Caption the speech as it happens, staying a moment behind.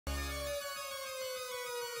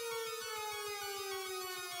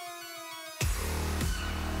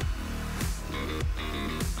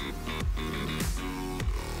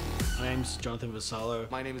name's Jonathan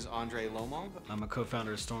Vassallo. My name is Andre Lomong. I'm a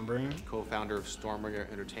co-founder of Stormbringer. Co-founder of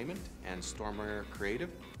Stormbringer Entertainment and Stormbringer Creative.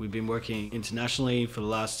 We've been working internationally for the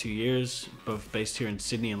last 2 years, both based here in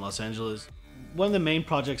Sydney and Los Angeles. One of the main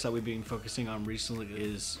projects that we've been focusing on recently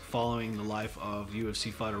is following the life of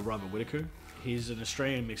UFC fighter Robert Whittaker. He's an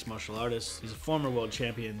Australian mixed martial artist. He's a former world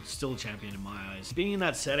champion, still a champion in my eyes. Being in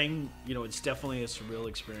that setting, it's definitely a surreal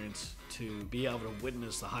experience to be able to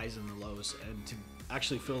witness the highs and the lows and to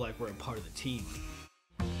actually feel like we're a part of the team.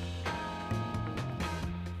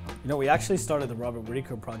 We actually started the Robert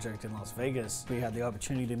Whittaker project in Las Vegas. We had the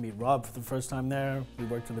opportunity to meet Rob for the first time there. We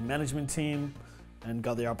worked with the management team and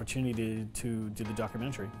got the opportunity to do the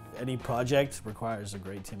documentary. Any project requires a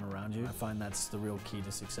great team around you. I find that's the real key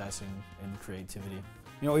to success in creativity.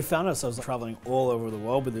 We found ourselves traveling all over the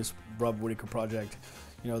world with this Rob Whittaker project.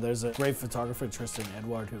 There's a great photographer, Tristan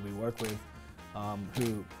Edward, who we work with,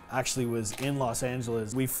 who actually was in Los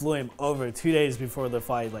Angeles. We flew him over 2 days before the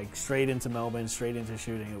fight, straight into Melbourne, straight into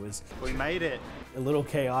shooting. We made it. A little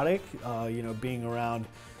chaotic, being around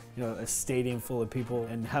a stadium full of people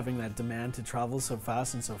and having that demand to travel so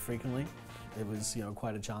fast and so frequently. It was,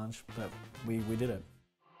 quite a challenge, but we did it.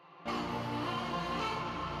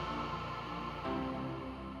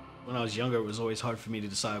 When I was younger, it was always hard for me to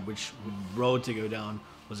decide which road to go down.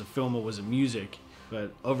 Was it film or was it music?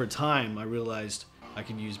 But over time, I realized I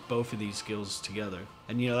could use both of these skills together.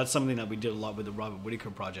 And that's something that we did a lot with the Robert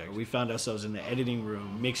Whittaker project. We found ourselves in the editing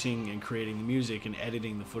room, mixing and creating the music and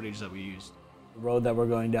editing the footage that we used. The road that we're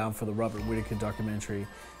going down for the Robert Whittaker documentary,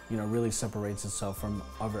 really separates itself from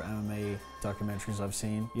other MMA documentaries I've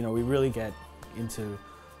seen. We really get into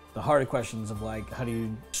the harder questions of how do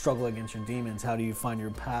you struggle against your demons? How do you find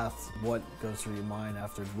your path? What goes through your mind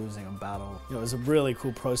after losing a battle? It's a really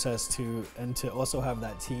cool process to also have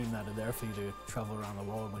that team that are there for you to travel around the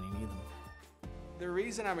world when you need them. The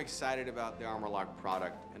reason I'm excited about the ArmorLock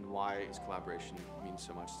product and why this collaboration means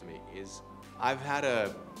so much to me is I've had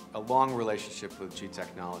a long relationship with G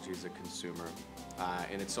Technology as a consumer,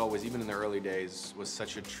 and it's always, even in the early days, was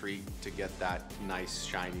such a treat to get that nice,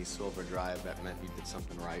 shiny silver drive that meant you did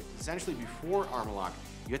something right. Essentially, before ArmorLock,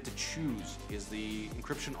 you had to choose, is the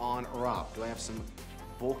encryption on or off? Do I have some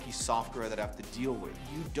bulky software that I have to deal with?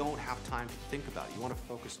 You don't have time to think about it. You want to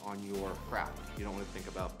focus on your craft. You don't want to think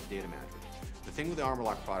about data management. The thing with the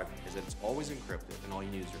ArmorLock product is that it's always encrypted, and all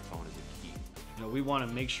you need is your phone as a key. We want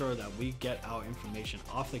to make sure that we get our information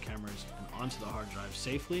off the cameras and onto the hard drive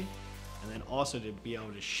safely, and then also to be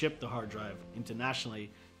able to ship the hard drive internationally,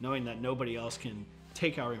 knowing that nobody else can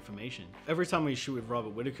take our information. Every time we shoot with Robert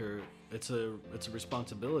Whittaker, it's a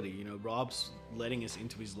responsibility. Rob's letting us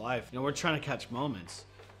into his life. We're trying to catch moments,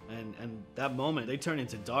 and that moment, they turn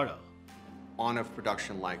into data. On a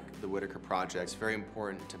production like the Whittaker project, it's very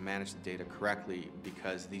important to manage the data correctly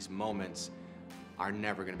because these moments are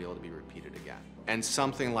never going to be able to be repeated again. And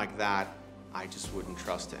something like that, I just wouldn't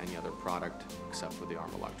trust to any other product except for the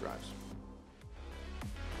ArmorLock drives.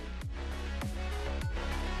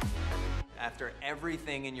 After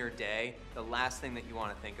everything in your day, the last thing that you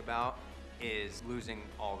want to think about is losing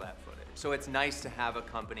all that footage. So it's nice to have a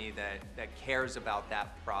company that cares about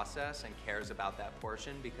that process and cares about that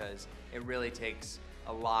portion, because it really takes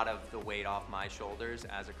a lot of the weight off my shoulders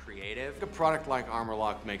as a creative. A product like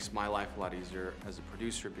ArmorLock makes my life a lot easier as a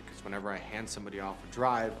producer, because whenever I hand somebody off a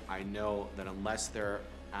drive, I know that unless they're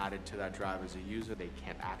added to that drive as a user, they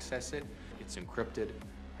can't access it. It's encrypted.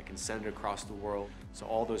 I can send it across the world. So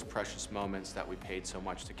all those precious moments that we paid so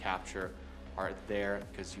much to capture are there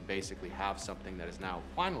because you basically have something that is now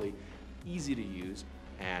finally easy to use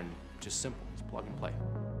and just simple. It's plug and play.